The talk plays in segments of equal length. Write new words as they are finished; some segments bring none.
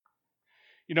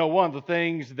One of the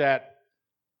things that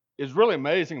is really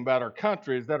amazing about our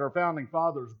country is that our founding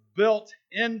fathers built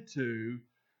into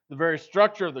the very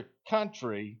structure of the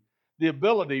country the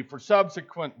ability for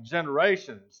subsequent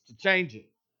generations to change it.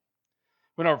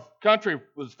 When our country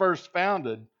was first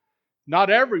founded, not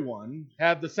everyone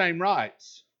had the same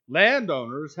rights.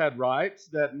 Landowners had rights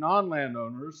that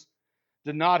non-landowners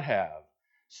did not have.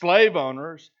 Slave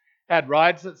owners had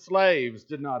rights that slaves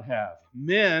did not have.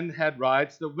 Men had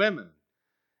rights that women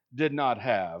did not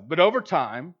have. But over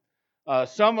time,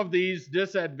 some of these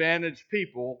disadvantaged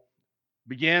people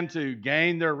began to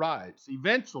gain their rights.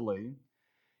 Eventually,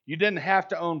 you didn't have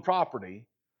to own property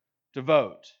to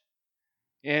vote.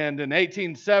 And in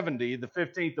 1870, the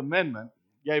 15th Amendment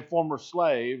gave former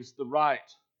slaves the right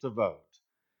to vote.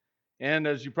 And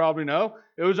as you probably know,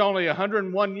 it was only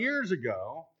 101 years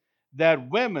ago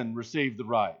that women received the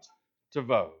right to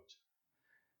vote.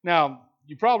 Now,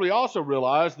 you probably also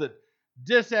realize that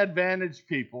disadvantaged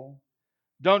people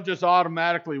don't just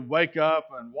automatically wake up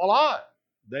and voila,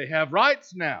 they have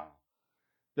rights now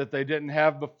that they didn't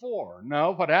have before.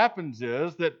 No, what happens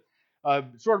is that it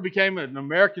sort of became an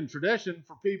American tradition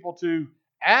for people to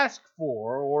ask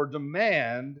for or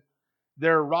demand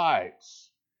their rights.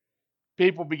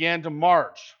 People began to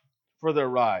march for their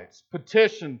rights,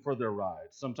 petition for their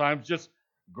rights, sometimes just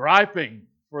griping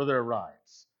for their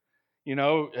rights.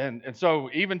 And so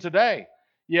even today,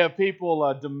 you have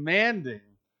people demanding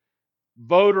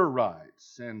voter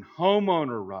rights and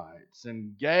homeowner rights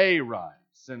and gay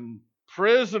rights and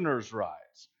prisoners'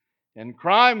 rights and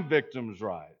crime victims'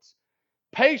 rights,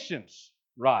 patients'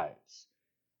 rights,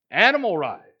 animal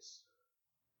rights,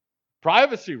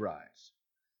 privacy rights,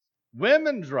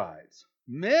 women's rights,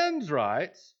 men's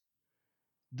rights,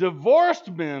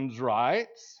 divorced men's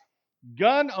rights,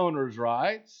 gun owners'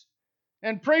 rights,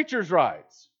 and preachers'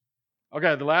 rights.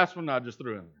 Okay, the last one I just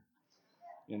threw in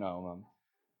there.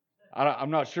 I'm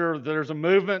not sure that there's a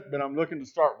movement, but I'm looking to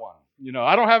start one.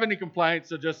 I don't have any complaints,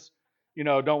 so just,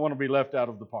 don't want to be left out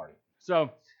of the party. So,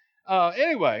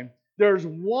 anyway, there's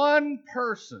one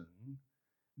person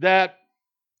that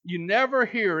you never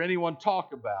hear anyone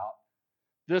talk about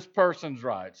this person's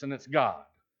rights, and it's God.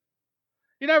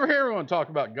 You never hear anyone talk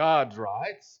about God's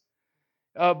rights,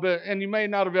 and you may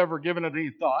not have ever given it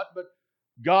any thought, but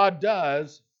God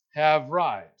does have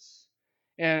rights.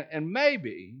 And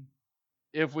maybe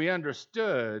if we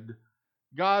understood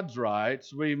God's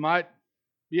rights, we might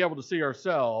be able to see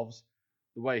ourselves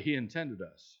the way He intended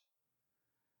us.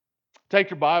 Take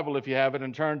your Bible, if you have it,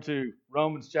 and turn to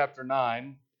Romans chapter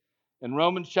 9. In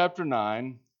Romans chapter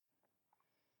 9,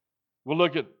 we'll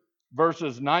look at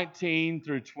verses 19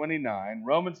 through 29.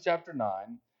 Romans chapter 9,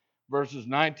 verses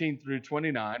 19 through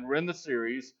 29. We're in the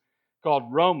series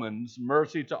called Romans,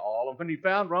 Mercy to All. And when you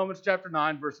found Romans chapter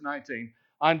 9, verse 19,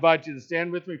 I invite you to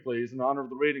stand with me, please, in honor of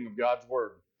the reading of God's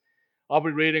Word. I'll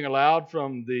be reading aloud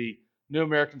from the New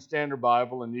American Standard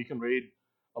Bible, and you can read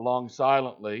along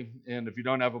silently. And if you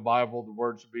don't have a Bible, the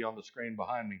words will be on the screen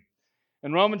behind me.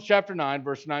 In Romans chapter 9,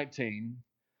 verse 19,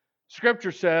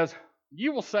 Scripture says,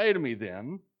 "You will say to me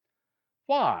then,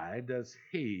 why does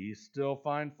he still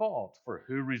find fault? For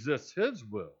who resists his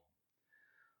will?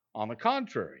 On the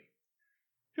contrary,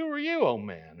 who are you, O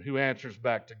man, who answers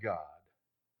back to God?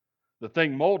 The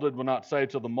thing molded will not say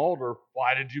to the molder,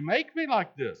 why did you make me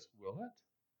like this? Will it?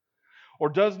 Or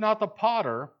does not the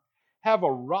potter have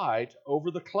a right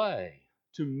over the clay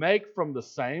to make from the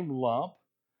same lump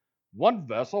one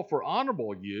vessel for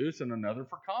honorable use and another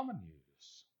for common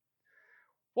use?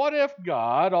 What if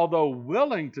God, although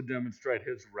willing to demonstrate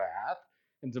his wrath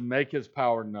and to make his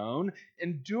power known,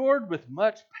 endured with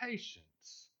much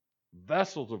patience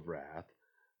vessels of wrath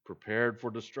prepared for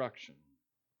destruction?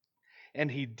 And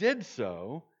he did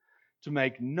so to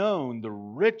make known the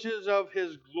riches of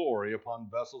his glory upon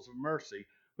vessels of mercy,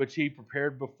 which he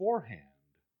prepared beforehand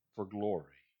for glory.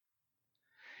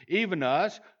 Even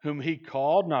us, whom he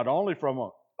called not only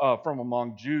from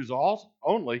among Jews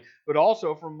only, but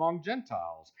also from among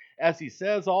Gentiles. As he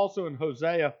says also in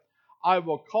Hosea, I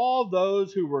will call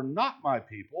those who were not my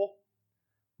people,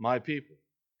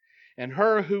 and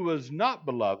her who was not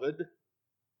beloved,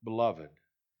 beloved.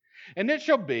 And it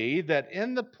shall be that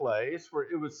in the place where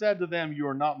it was said to them, you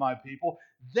are not my people,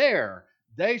 there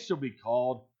they shall be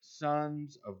called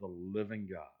sons of the living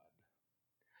God.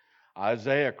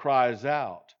 Isaiah cries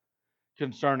out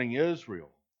concerning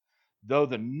Israel, though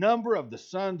the number of the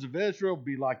sons of Israel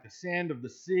be like the sand of the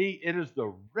sea, it is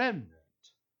the remnant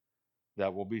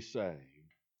that will be saved.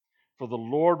 For the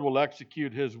Lord will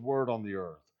execute his word on the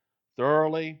earth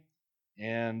thoroughly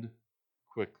and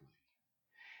quickly.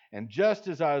 And just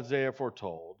as Isaiah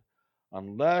foretold,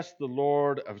 unless the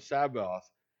Lord of Sabaoth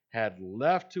had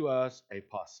left to us a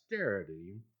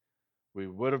posterity, we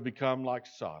would have become like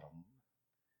Sodom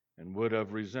and would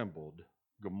have resembled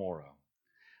Gomorrah.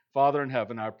 Father in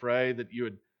heaven, I pray that you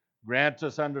would grant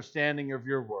us understanding of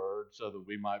your word so that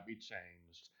we might be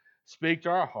changed. Speak to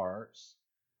our hearts.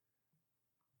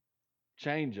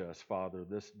 Change us, Father,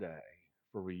 this day,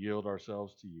 for we yield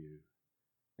ourselves to you.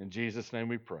 In Jesus' name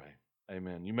we pray.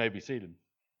 Amen. You may be seated.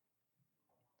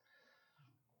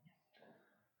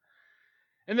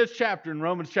 In this chapter, in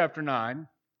Romans chapter 9,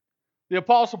 the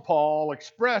Apostle Paul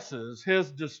expresses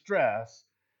his distress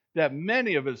that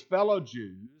many of his fellow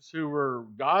Jews, who were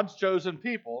God's chosen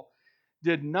people,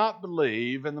 did not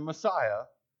believe in the Messiah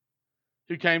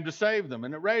who came to save them.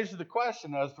 And it raises the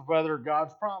question as to whether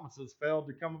God's promises failed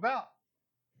to come about.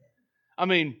 I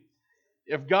mean,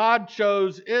 if God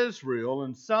chose Israel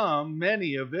and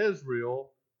many of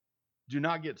Israel, do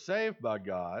not get saved by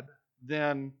God,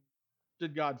 then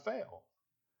did God fail?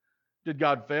 Did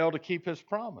God fail to keep his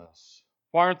promise?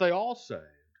 Why aren't they all saved?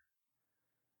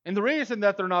 And the reason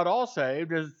that they're not all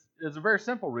saved is a very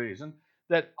simple reason,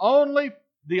 that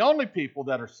the only people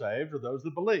that are saved are those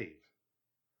that believe.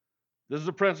 This is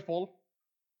a principle,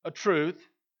 a truth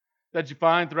that you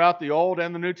find throughout the Old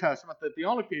and the New Testament, that the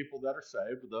only people that are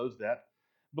saved are those that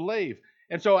believe.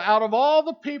 And so out of all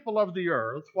the people of the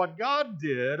earth, what God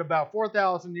did about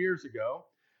 4,000 years ago,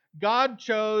 God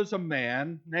chose a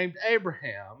man named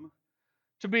Abraham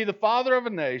to be the father of a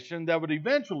nation that would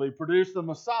eventually produce the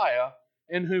Messiah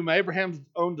in whom Abraham's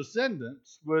own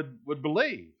descendants would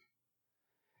believe.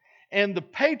 And the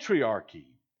patriarchy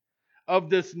of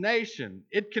this nation,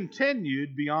 it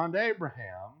continued beyond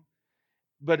Abraham,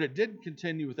 but it didn't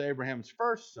continue with Abraham's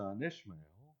first son, Ishmael,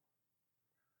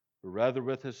 but rather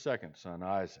with his second son,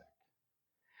 Isaac.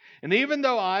 And even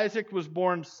though Isaac was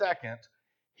born second,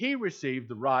 he received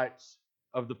the rights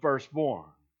of the firstborn.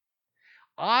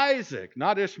 Isaac,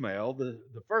 not Ishmael, the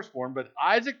firstborn, but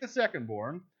Isaac the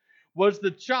secondborn, was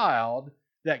the child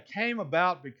that came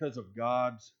about because of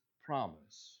God's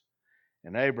promise.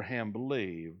 And Abraham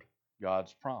believed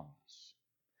God's promise.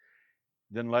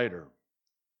 Then later,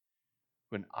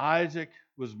 when Isaac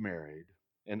was married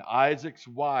and Isaac's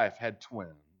wife had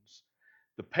twins,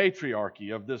 the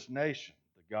patriarchy of this nation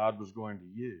that God was going to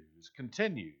use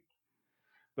continued.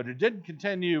 But it didn't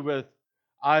continue with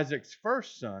Isaac's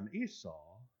first son, Esau,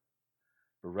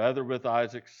 but rather with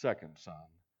Isaac's second son,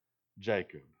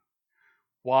 Jacob.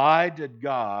 Why did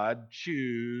God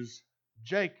choose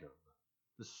Jacob,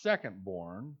 the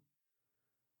secondborn,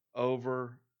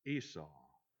 over Esau?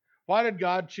 Why did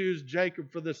God choose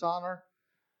Jacob for this honor?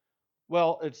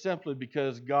 Well, it's simply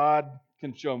because God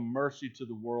can show mercy to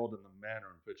the world in the manner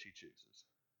in which he chooses.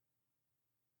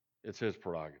 It's his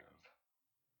prerogative.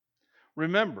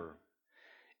 Remember,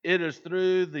 it is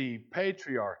through the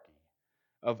patriarchy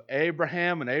of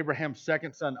Abraham and Abraham's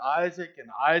second son Isaac and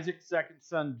Isaac's second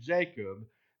son Jacob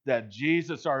that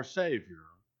Jesus, our Savior,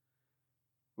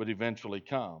 would eventually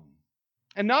come.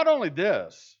 And not only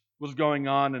this was going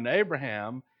on in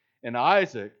Abraham and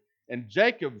Isaac and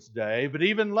Jacob's day, but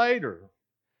even later,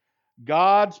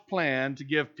 God's plan to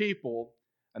give people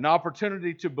an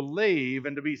opportunity to believe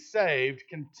and to be saved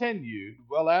continued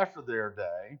well after their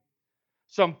day.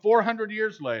 Some 400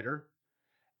 years later,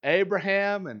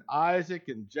 Abraham and Isaac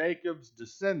and Jacob's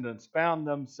descendants found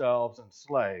themselves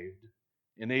enslaved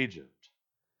in Egypt.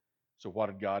 So what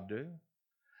did God do?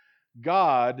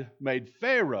 God made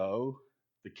Pharaoh,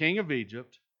 the king of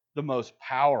Egypt, the most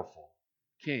powerful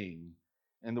king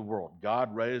in the world.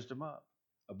 God raised him up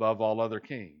above all other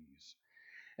kings.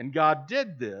 And God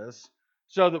did this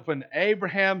so that when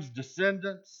Abraham's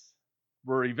descendants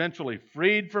were eventually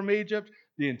freed from Egypt,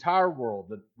 the entire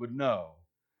world would know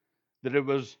that it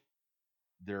was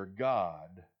their God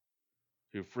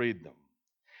who freed them.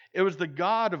 It was the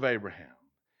God of Abraham.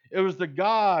 It was the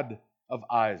God of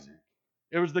Isaac.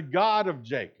 It was the God of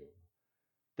Jacob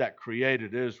that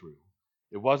created Israel.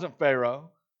 It wasn't Pharaoh.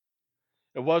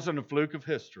 It wasn't a fluke of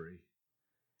history.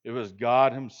 It was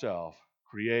God himself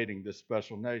creating this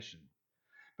special nation.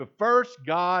 But first,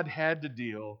 God had to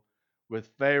deal with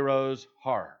Pharaoh's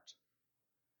heart.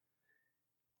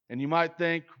 And you might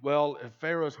think, well, if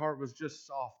Pharaoh's heart was just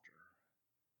softer,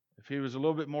 if he was a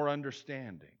little bit more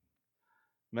understanding,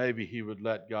 maybe he would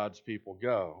let God's people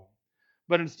go.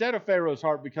 But instead of Pharaoh's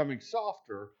heart becoming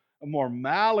softer and more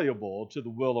malleable to the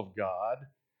will of God,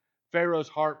 Pharaoh's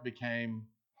heart became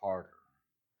harder.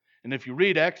 And if you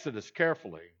read Exodus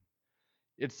carefully,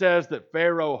 it says that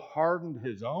Pharaoh hardened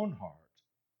his own heart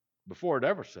before it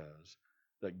ever says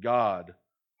that God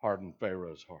hardened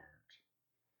Pharaoh's heart.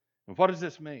 And what does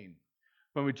this mean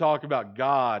when we talk about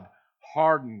God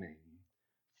hardening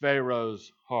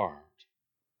Pharaoh's heart.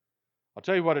 I'll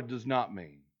tell you what it does not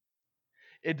mean.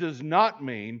 It does not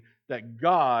mean that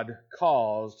God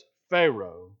caused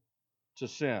Pharaoh to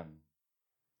sin.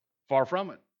 Far from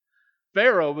it.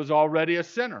 Pharaoh was already a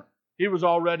sinner. He was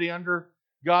already under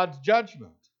God's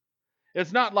judgment.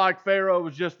 It's not like Pharaoh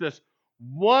was just this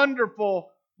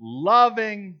wonderful,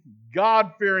 loving,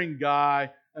 God-fearing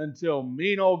guy until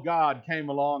mean old God came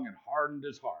along and hardened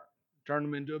his heart, turned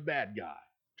him into a bad guy,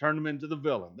 turned him into the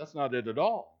villain. That's not it at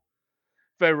all.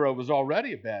 Pharaoh was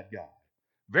already a bad guy,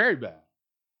 very bad.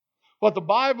 When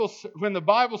the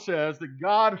Bible says that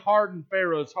God hardened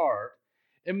Pharaoh's heart,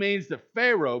 it means that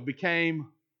Pharaoh became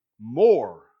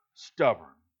more stubborn.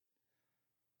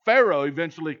 Pharaoh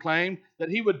eventually claimed that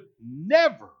he would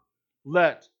never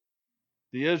let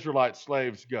the Israelite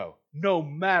slaves go, no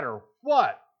matter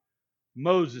what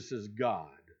Moses' God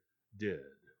did.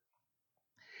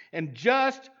 And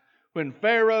just when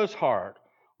Pharaoh's heart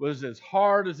was as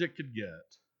hard as it could get,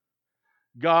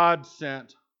 God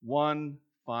sent one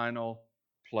final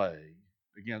plague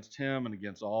against him and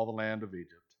against all the land of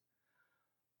Egypt: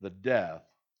 the death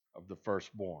of the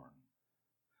firstborn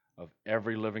of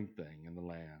every living thing in the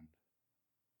land.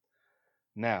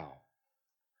 Now,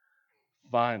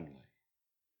 finally,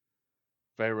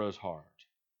 Pharaoh's heart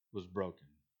was broken.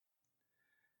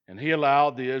 And he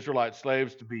allowed the Israelite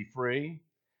slaves to be free,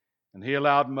 and he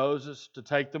allowed Moses to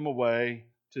take them away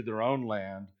to their own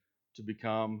land to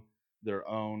become their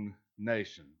own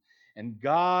nation. And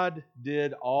God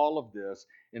did all of this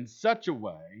in such a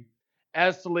way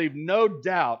as to leave no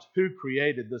doubt who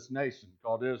created this nation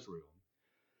called Israel.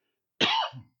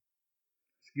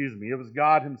 Excuse me, it was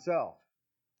God himself.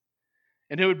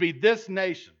 And it would be this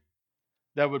nation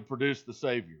that would produce the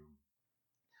Savior.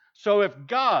 So if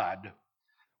God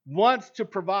wants to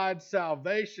provide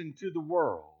salvation to the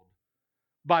world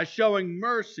by showing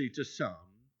mercy to some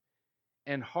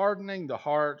and hardening the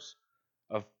hearts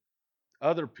of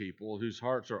other people whose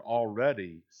hearts are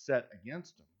already set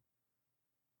against him,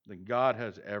 then God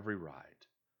has every right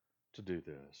to do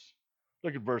this.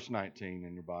 Look at verse 19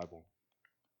 in your Bible.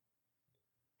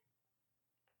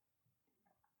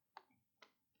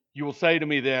 You will say to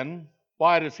me then,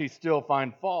 why does he still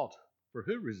find fault? For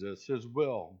who resists his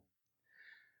will?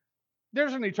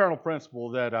 There's an eternal principle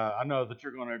that I know that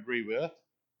you're going to agree with,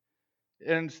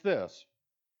 and it's this.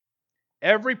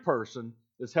 Every person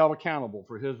is held accountable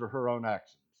for his or her own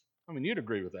actions. I mean, you'd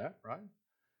agree with that, right?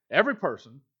 Every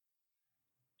person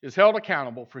is held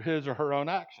accountable for his or her own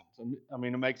actions. I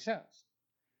mean, it makes sense.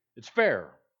 It's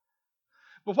fair.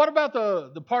 But what about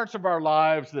the parts of our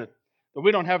lives that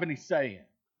we don't have any say in?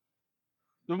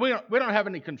 That we don't have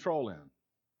any control in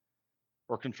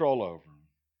or control over?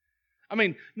 I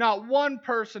mean, not one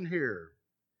person here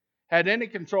had any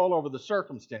control over the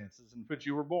circumstances in which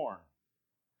you were born.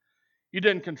 You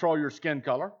didn't control your skin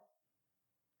color.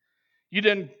 You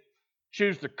didn't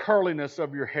choose the curliness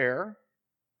of your hair.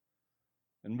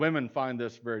 And women find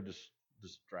this very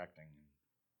distracting and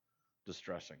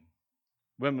distressing.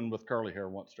 Women with curly hair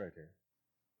want straight hair.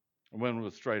 And women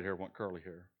with straight hair want curly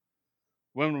hair.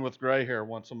 Women with gray hair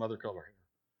want some other color hair.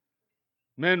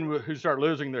 Men who start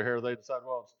losing their hair, they decide,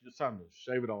 well, it's just time to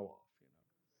shave it all off.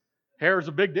 Hair is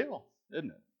a big deal, isn't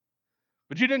it?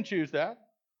 But you didn't choose that.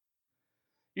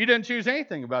 You didn't choose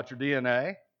anything about your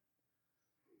DNA.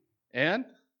 And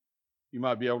you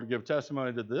might be able to give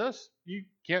testimony to this. You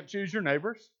can't choose your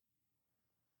neighbors.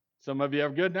 Some of you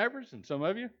have good neighbors, and some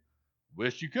of you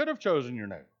wish you could have chosen your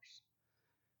neighbors.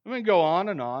 I mean, go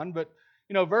on, but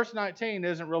verse 19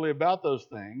 isn't really about those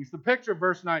things. The picture of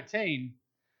verse 19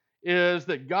 is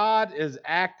that God is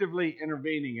actively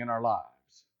intervening in our lives.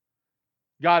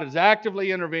 God is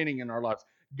actively intervening in our lives.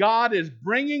 God is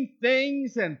bringing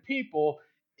things and people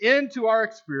into our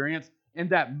experience, and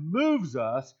that moves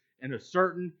us in a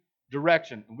certain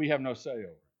direction, and we have no say over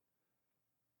it.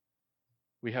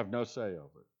 We have no say over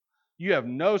it. You have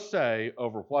no say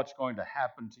over what's going to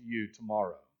happen to you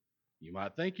tomorrow. You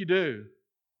might think you do,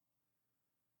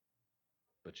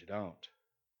 but you don't.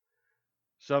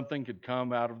 Something could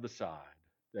come out of the side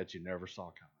that you never saw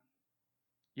coming.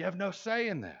 You have no say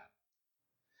in that.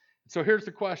 So here's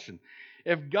the question.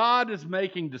 If God is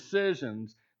making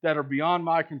decisions that are beyond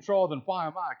my control, then why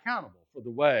am I accountable for the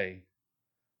way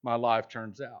my life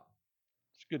turns out?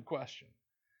 It's a good question.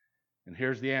 And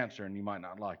here's the answer, and you might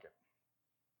not like it.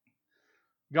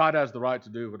 God has the right to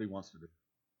do what he wants to do.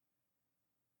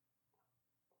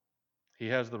 He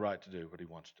has the right to do what he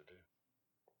wants to do.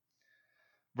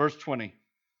 Verse 20.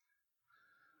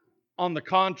 On the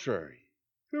contrary,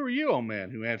 who are you, O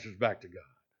man, who answers back to God?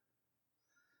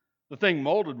 The thing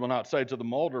molded will not say to the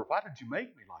molder, why did you make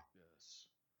me like this?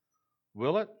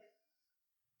 Will it?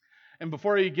 And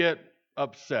before you get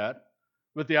upset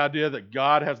with the idea that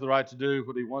God has the right to do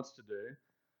what he wants to do,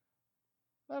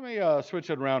 let me switch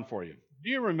it around for you. Do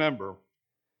you remember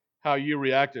how you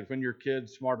reacted when your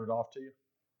kids smarted off to you?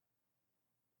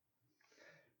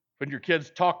 When your kids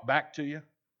talked back to you?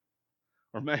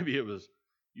 Or maybe it was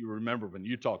you remember when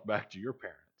you talked back to your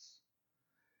parents.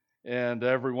 And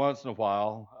every once in a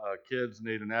while, kids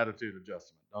need an attitude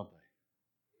adjustment, don't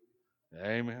they?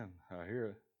 Amen. I hear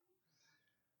it.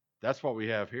 That's what we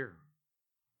have here.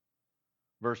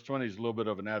 Verse 20 is a little bit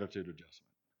of an attitude adjustment,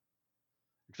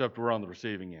 except we're on the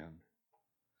receiving end.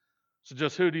 So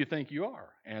just who do you think you are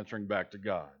answering back to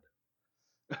God?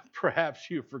 Perhaps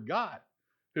you forgot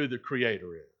who the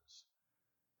Creator is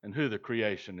and who the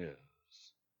creation is.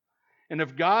 And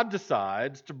if God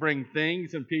decides to bring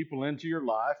things and people into your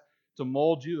life to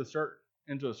mold you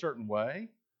into a certain way,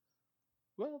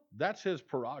 well, that's his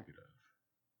prerogative.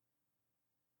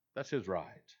 That's his right.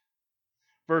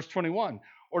 Verse 21,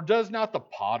 or does not the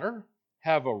potter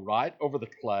have a right over the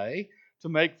clay to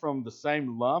make from the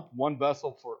same lump one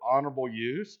vessel for honorable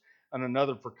use and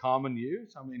another for common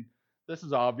use? I mean, this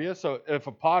is obvious. So if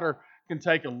a potter can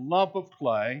take a lump of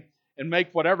clay and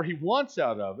make whatever he wants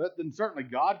out of it, then certainly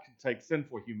God can take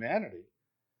sinful humanity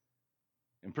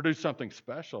and produce something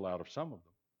special out of some of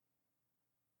them.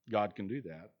 God can do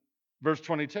that. Verse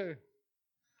 22.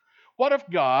 What if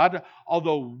God,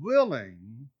 although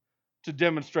willing to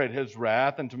demonstrate his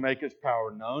wrath and to make his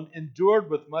power known, endured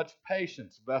with much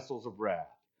patience vessels of wrath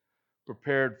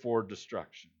prepared for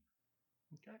destruction?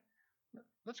 Okay.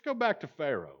 Let's go back to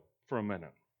Pharaoh for a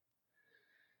minute.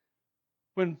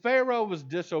 When Pharaoh was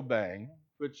disobeying,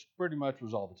 which pretty much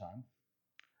was all the time,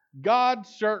 God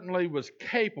certainly was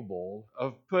capable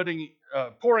of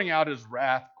pouring out his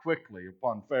wrath quickly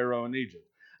upon Pharaoh in Egypt.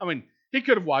 I mean, he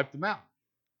could have wiped them out.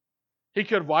 He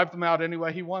could have wiped them out any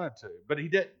way he wanted to, but he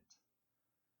didn't.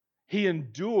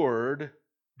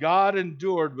 God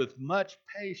endured with much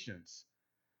patience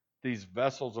these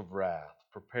vessels of wrath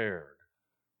prepared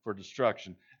for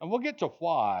destruction. And we'll get to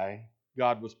why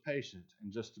God was patient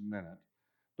in just a minute.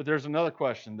 But there's another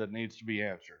question that needs to be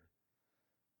answered.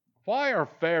 Why are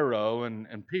Pharaoh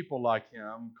and people like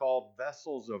him called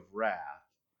vessels of wrath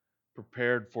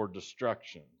prepared for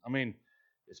destruction? I mean,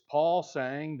 is Paul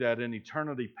saying that in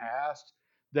eternity past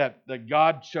that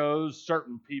God chose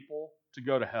certain people to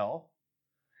go to hell?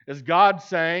 Is God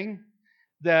saying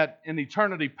that in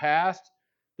eternity past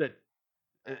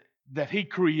that he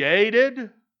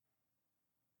created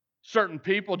certain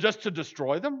people just to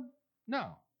destroy them?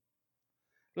 No.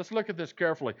 Let's look at this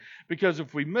carefully, because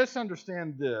if we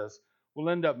misunderstand this, we'll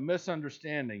end up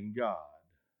misunderstanding God.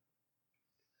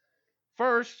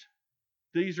 First,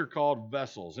 these are called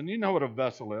vessels. And you know what a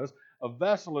vessel is. A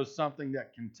vessel is something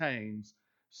that contains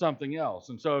something else.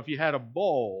 And so if you had a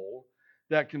bowl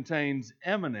that contains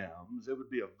M&Ms, it would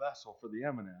be a vessel for the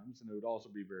M&Ms, and it would also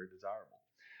be very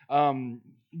desirable.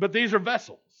 But these are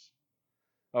vessels.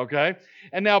 Okay?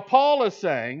 And now what Paul is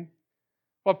saying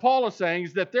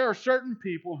is that there are certain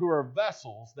people who are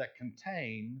vessels that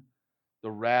contain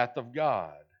the wrath of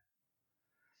God.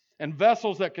 And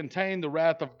vessels that contain the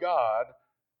wrath of God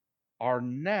are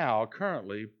now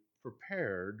currently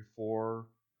prepared for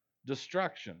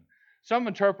destruction. Some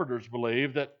interpreters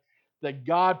believe that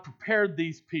God prepared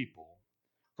these people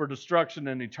for destruction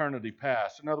in eternity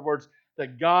past. In other words,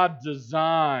 that God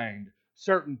designed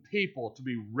certain people to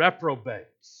be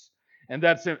reprobates. And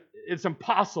it's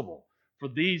impossible for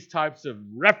these types of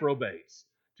reprobates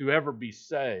to ever be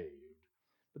saved.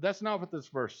 But that's not what this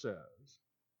verse says.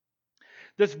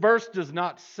 This verse does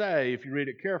not say, if you read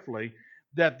it carefully,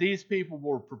 that these people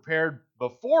were prepared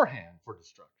beforehand for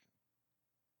destruction.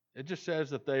 It just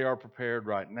says that they are prepared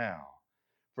right now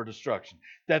for destruction,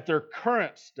 that their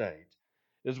current state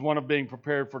is one of being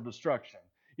prepared for destruction.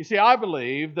 You see, I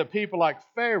believe that people like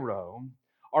Pharaoh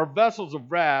are vessels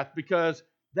of wrath because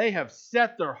they have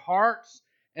set their hearts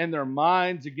and their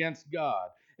minds against God.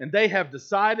 And they have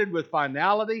decided with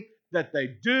finality that they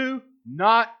do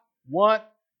not want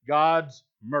God's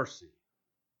mercy.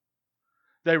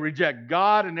 They reject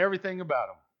God and everything about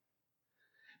Him.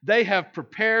 They have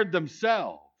prepared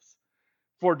themselves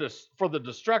for the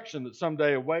destruction that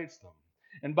someday awaits them.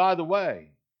 And by the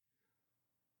way,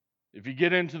 if you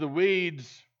get into the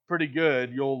weeds pretty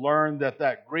good, you'll learn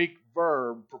that Greek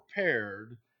verb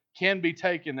prepared can be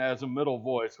taken as a middle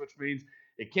voice, which means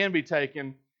it can be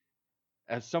taken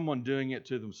as someone doing it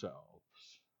to themselves.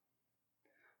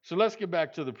 So let's get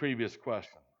back to the previous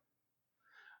question.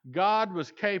 God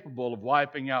was capable of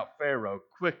wiping out Pharaoh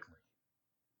quickly.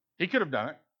 He could have done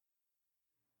it.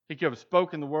 He could have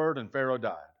spoken the word and Pharaoh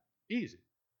died. Easy.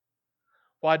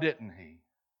 Why didn't he?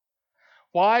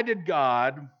 Why did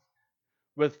God,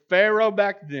 with Pharaoh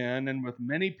back then and with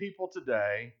many people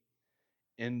today,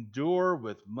 endure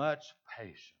with much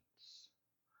patience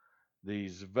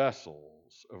these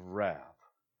vessels of wrath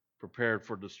prepared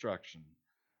for destruction?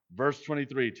 Verse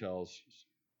 23 tells us,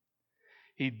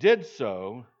 he did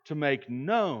so to make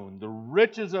known the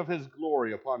riches of his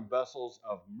glory upon vessels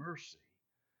of mercy,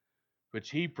 which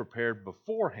he prepared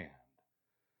beforehand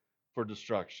for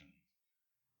destruction.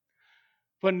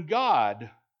 When God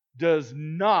does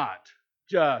not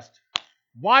just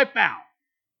wipe out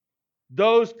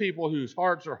those people whose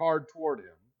hearts are hard toward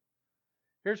him,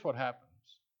 here's what happens.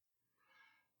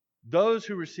 Those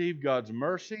who receive God's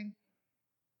mercy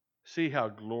see how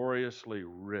gloriously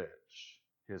rich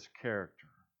his character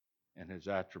and his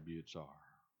attributes are.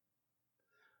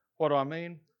 What do I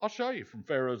mean? I'll show you from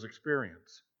Pharaoh's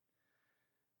experience.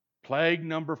 Plague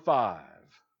number 5.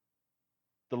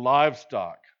 The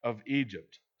livestock of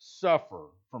Egypt suffer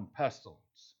from pestilence.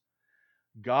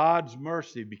 God's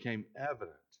mercy became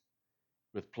evident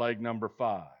with plague number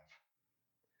 5.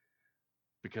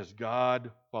 Because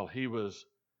God, while he was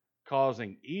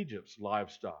causing Egypt's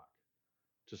livestock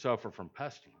to suffer from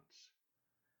pestilence,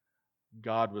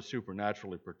 God was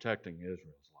supernaturally protecting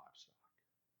Israel's livestock.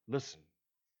 Listen,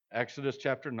 Exodus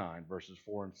chapter 9, verses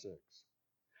 4 and 6.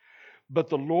 But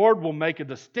the Lord will make a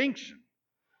distinction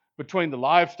between the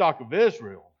livestock of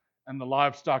Israel and the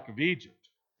livestock of Egypt,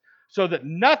 so that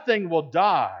nothing will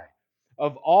die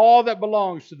of all that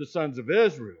belongs to the sons of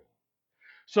Israel.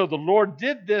 So the Lord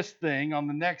did this thing on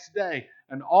the next day,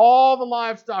 and all the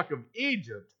livestock of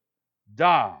Egypt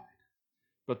died.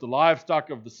 But the livestock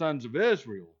of the sons of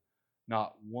Israel,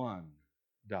 not one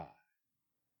died.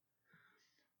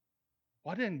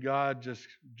 Why didn't God just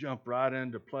jump right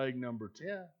into plague number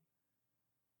 10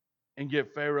 and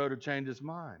get Pharaoh to change his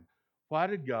mind? Why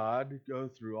did God go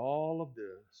through all of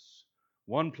this,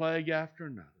 one plague after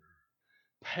another,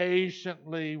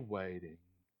 patiently waiting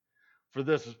for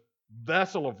this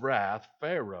vessel of wrath,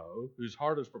 Pharaoh, whose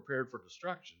heart is prepared for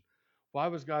destruction? Why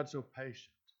was God so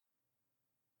patient?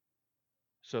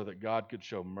 So that God could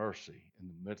show mercy in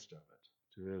the midst of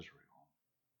it to Israel.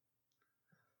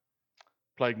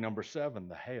 Plague number 7,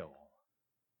 the hail.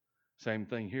 Same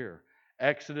thing here.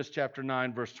 Exodus chapter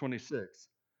 9, verse 26.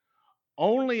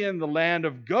 Only in the land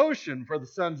of Goshen, where the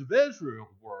sons of Israel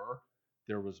were,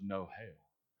 there was no hail.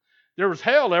 There was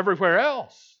hail everywhere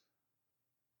else.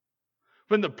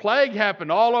 When the plague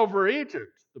happened all over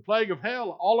Egypt, the plague of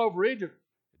hail all over Egypt,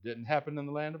 it didn't happen in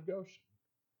the land of Goshen,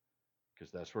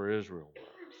 because that's where Israel was.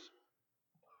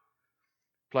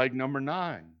 Plague number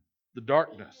 9, the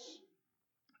darkness.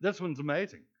 This one's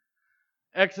amazing.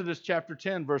 Exodus chapter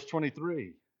 10, verse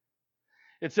 23.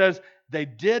 It says, they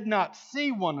did not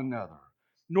see one another,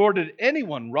 nor did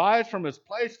anyone rise from his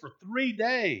place for 3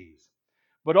 days.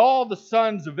 But all the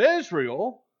sons of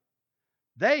Israel,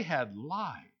 they had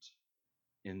light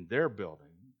in their buildings.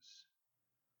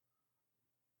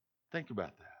 Think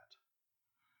about that.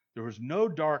 There was no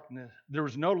darkness, there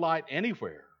was no light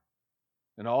anywhere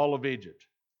in all of Egypt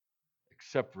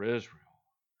except for Israel.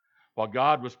 While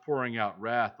God was pouring out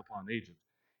wrath upon Egypt,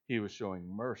 he was showing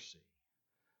mercy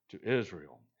to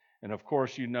Israel. And of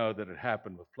course, you know that it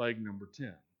happened with plague number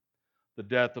 10, the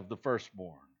death of the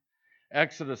firstborn.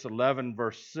 Exodus 11,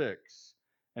 verse 6,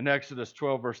 and Exodus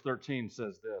 12, verse 13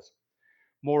 says this: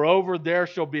 moreover, there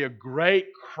shall be a great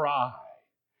cry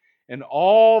in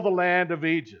all the land of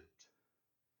Egypt,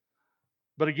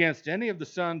 but against any of the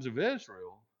sons of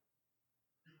Israel,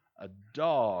 a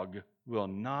dog will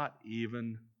not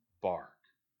even bark,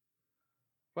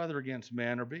 whether against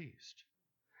man or beast,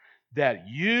 that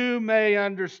you may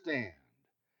understand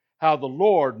how the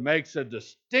Lord makes a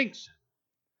distinction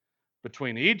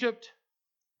between Egypt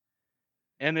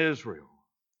and Israel.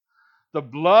 The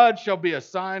blood shall be a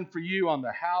sign for you on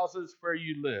the houses where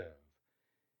you live.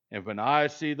 And when I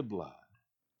see the blood,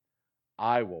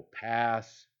 I will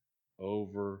pass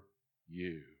over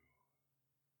you.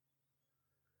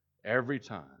 Every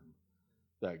time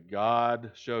that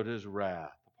God showed his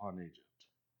wrath upon Egypt,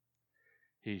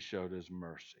 he showed his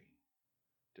mercy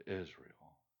to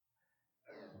Israel.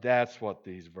 That's what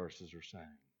these verses are saying.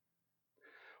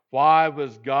 Why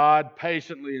was God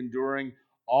patiently enduring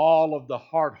all of the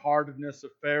hard-heartedness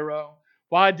of Pharaoh?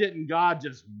 Why didn't God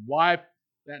just wipe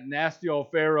that nasty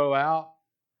old Pharaoh out?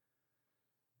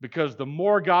 Because the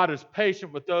more God is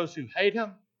patient with those who hate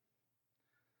him,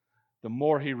 the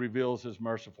more he reveals his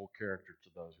merciful character to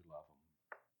those who love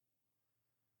him.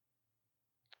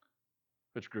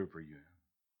 Which group are you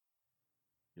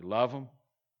in? You love him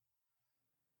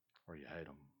or you hate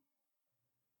him?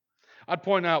 I'd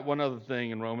point out one other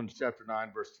thing in Romans chapter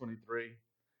 9, verse 23.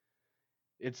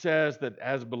 It says that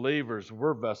as believers,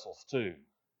 we're vessels too.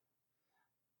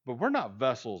 But we're not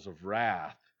vessels of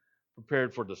wrath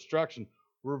prepared for destruction.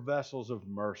 We're vessels of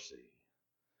mercy,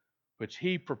 which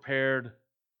he prepared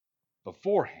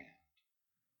beforehand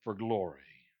for glory.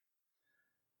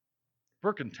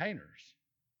 We're containers.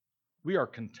 We are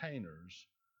containers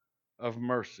of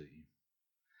mercy.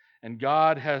 And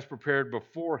God has prepared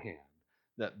beforehand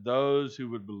that those who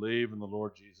would believe in the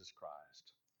Lord Jesus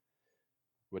Christ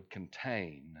would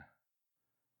contain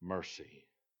mercy.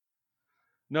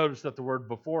 Notice that the word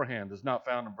beforehand is not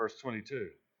found in verse 22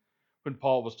 when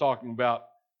Paul was talking about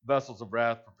vessels of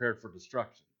wrath prepared for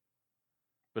destruction,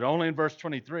 but only in verse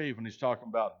 23 when he's talking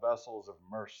about vessels of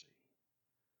mercy.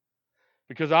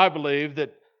 Because I believe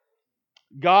that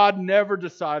God never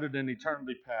decided in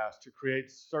eternity past to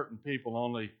create certain people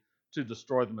only to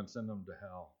destroy them and send them to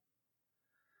hell.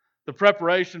 The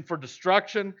preparation for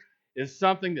destruction is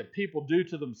something that people do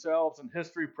to themselves in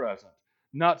history present,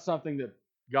 not something that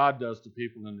God does to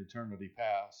people in eternity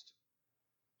past.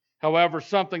 However,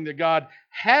 something that God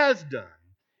has done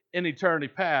in eternity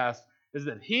past is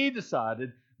that he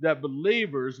decided that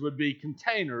believers would be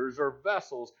containers or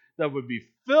vessels that would be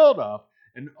filled up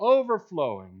and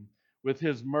overflowing with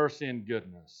his mercy and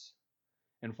goodness.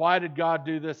 And why did God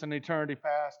do this in eternity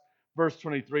past? Verse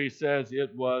 23 says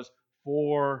it was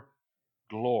for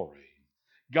glory.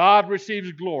 God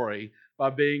receives glory by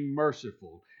being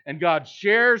merciful, and God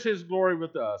shares his glory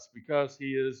with us because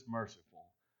he is merciful.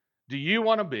 Do you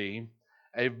want to be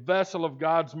a vessel of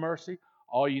God's mercy?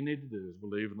 All you need to do is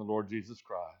believe in the Lord Jesus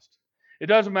Christ. It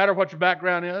doesn't matter what your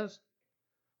background is,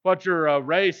 what your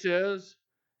race is.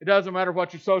 It doesn't matter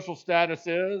what your social status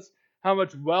is, how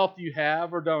much wealth you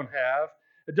have or don't have.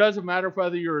 It doesn't matter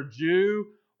whether you're a Jew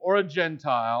or a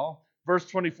Gentile. Verse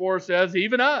 24 says,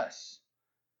 even us,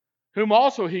 whom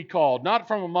also he called, not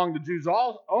from among the Jews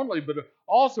only, but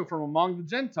also from among the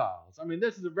Gentiles. I mean,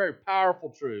 this is a very powerful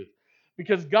truth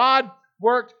because God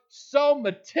worked so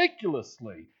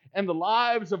meticulously in the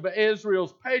lives of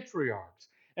Israel's patriarchs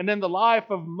and in the life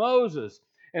of Moses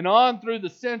and on through the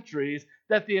centuries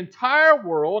that the entire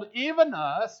world, even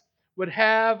us, would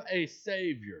have a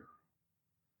Savior.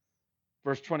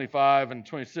 Verse 25 and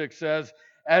 26 says,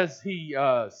 as he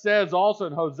says also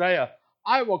in Hosea,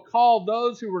 I will call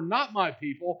those who were not my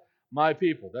people, my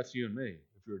people. That's you and me,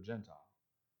 if you're a Gentile.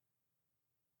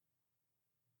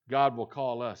 God will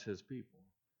call us his people,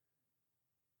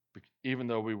 even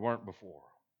though we weren't before.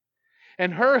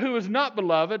 And her who is not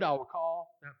beloved, I will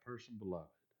call that person beloved.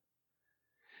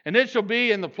 And it shall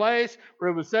be in the place where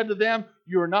it was said to them,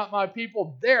 you are not my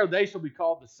people, there they shall be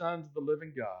called the sons of the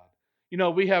living God. You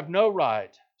know, we have no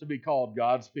right to be called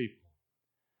God's people.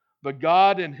 But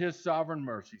God in his sovereign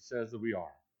mercy says that we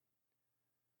are.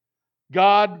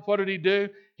 God, what did he do?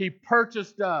 He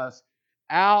purchased us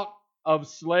out of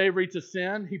slavery to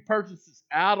sin. He purchased us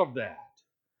out of that.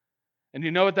 And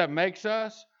you know what that makes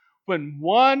us? When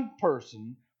one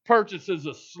person purchases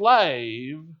a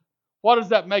slave, what does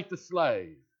that make the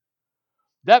slave?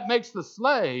 That makes the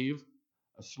slave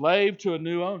a slave to a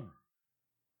new owner.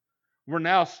 We're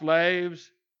now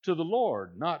slaves to the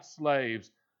Lord, not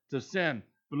slaves to sin.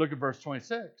 But look at verse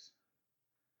 26.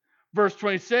 Verse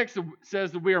 26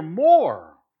 says that we are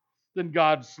more than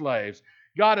God's slaves.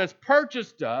 God has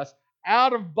purchased us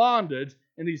out of bondage,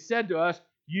 and he said to us,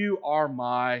 you are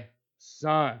my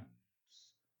sons.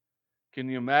 Can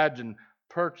you imagine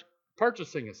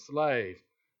purchasing a slave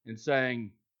and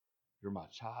saying, you're my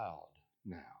child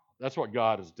now? That's what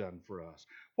God has done for us.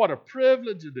 What a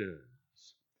privilege it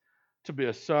is to be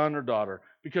a son or daughter.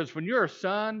 Because when you're a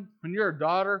son, when you're a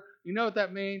daughter, you know what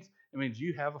that means? It means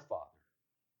you have a father.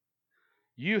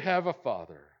 You have a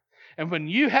father. And when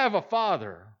you have a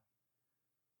father,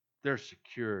 there's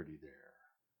security there.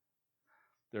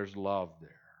 There's love there.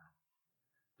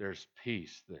 There's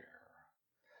peace there.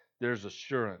 There's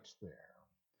assurance there.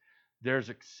 There's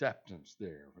acceptance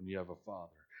there when you have a father.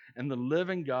 And the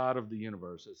living God of the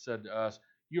universe has said to us,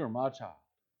 you are my child.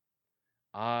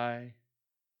 I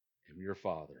am your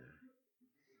father.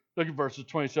 Look at verses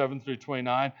 27 through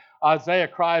 29. Isaiah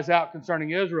cries out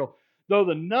concerning Israel, though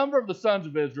the number of the sons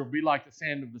of Israel be like the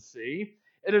sand of the sea,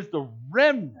 it is the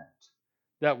remnant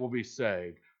that will be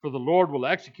saved. For the Lord will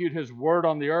execute his word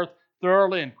on the earth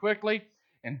thoroughly and quickly.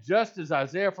 And just as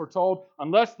Isaiah foretold,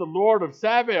 unless the Lord of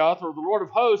Sabaoth or the Lord of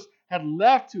hosts had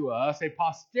left to us a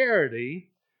posterity,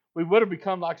 we would have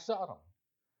become like Sodom.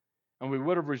 And we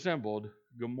would have resembled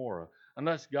Gomorrah.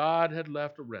 Unless God had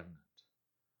left a remnant,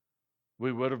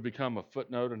 we would have become a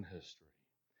footnote in history.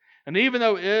 And even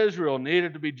though Israel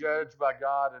needed to be judged by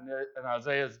God in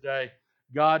Isaiah's day,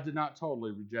 God did not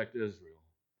totally reject Israel.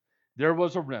 There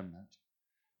was a remnant.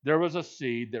 There was a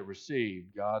seed that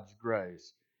received God's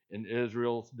grace in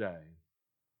Israel's day.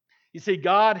 You see,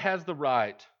 God has the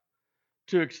right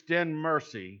to extend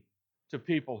mercy to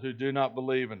people who do not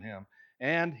believe in him,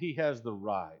 and he has the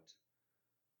right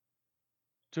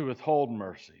to withhold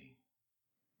mercy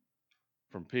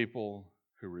from people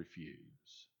who refuse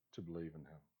to believe in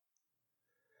him.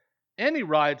 Any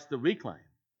rights that we claim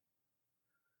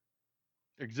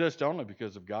exist only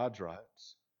because of God's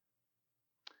rights.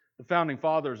 The founding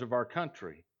fathers of our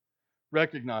country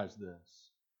recognized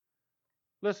this.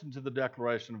 Listen to the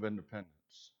Declaration of Independence.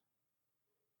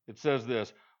 It says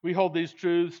this: we hold these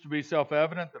truths to be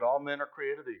self-evident, that all men are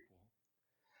created equal,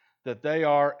 that they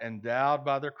are endowed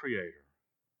by their Creator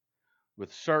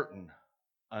with certain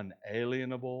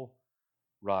unalienable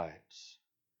rights,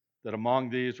 that among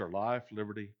these are life,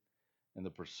 liberty, and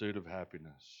the pursuit of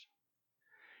happiness.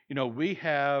 You know, we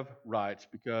have rights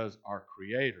because our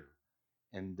Creator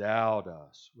endowed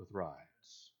us with rights.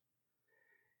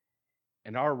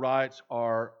 And our rights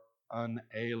are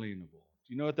unalienable.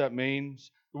 Do you know what that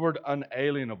means? The word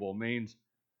unalienable means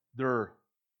they're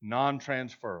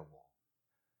non-transferable.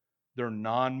 They're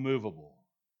non-movable.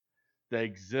 They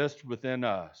exist within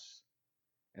us,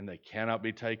 and they cannot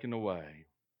be taken away.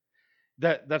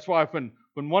 That's why when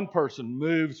one person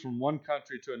moves from one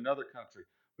country to another country,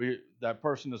 that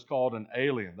person is called an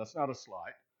alien. That's not a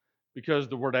slight, because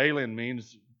the word alien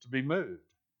means to be moved.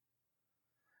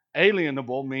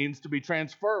 Alienable means to be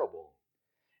transferable.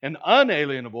 And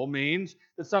unalienable means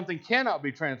that something cannot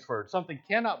be transferred, something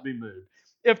cannot be moved.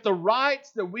 If the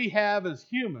rights that we have as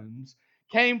humans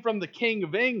came from the King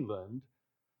of England,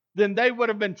 then they would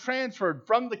have been transferred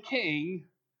from the king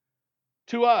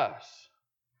to us.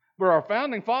 But our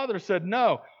founding fathers said,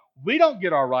 no, we don't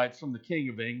get our rights from the King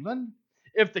of England.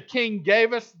 If the king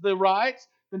gave us the rights,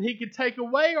 then he could take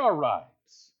away our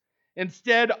rights.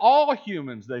 Instead, all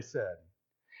humans, they said,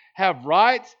 have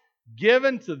rights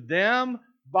given to them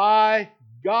by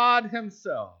God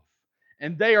himself,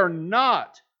 and they are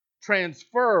not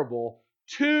transferable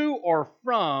to or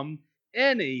from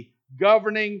any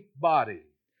governing body.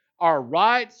 Our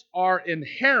rights are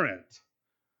inherent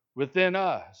within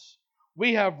us.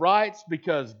 We have rights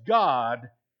because God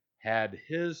had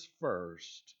his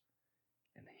first,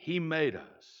 and he made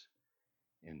us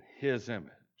in his image.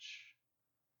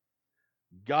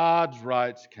 God's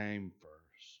rights came first.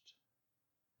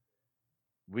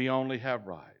 We only have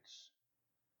rights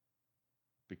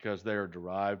because they are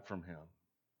derived from him.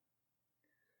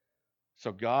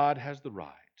 So God has the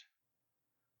right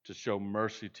to show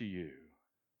mercy to you.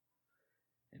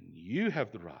 And you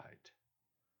have the right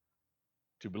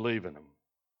to believe in him.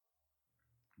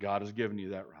 God has given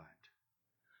you that right.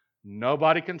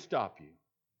 Nobody can stop you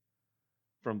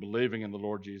from believing in the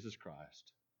Lord Jesus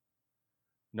Christ.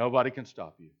 Nobody can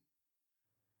stop you.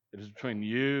 It is between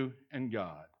you and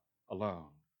God alone.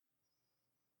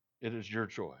 It is your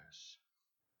choice.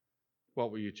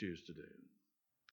 What will you choose to do?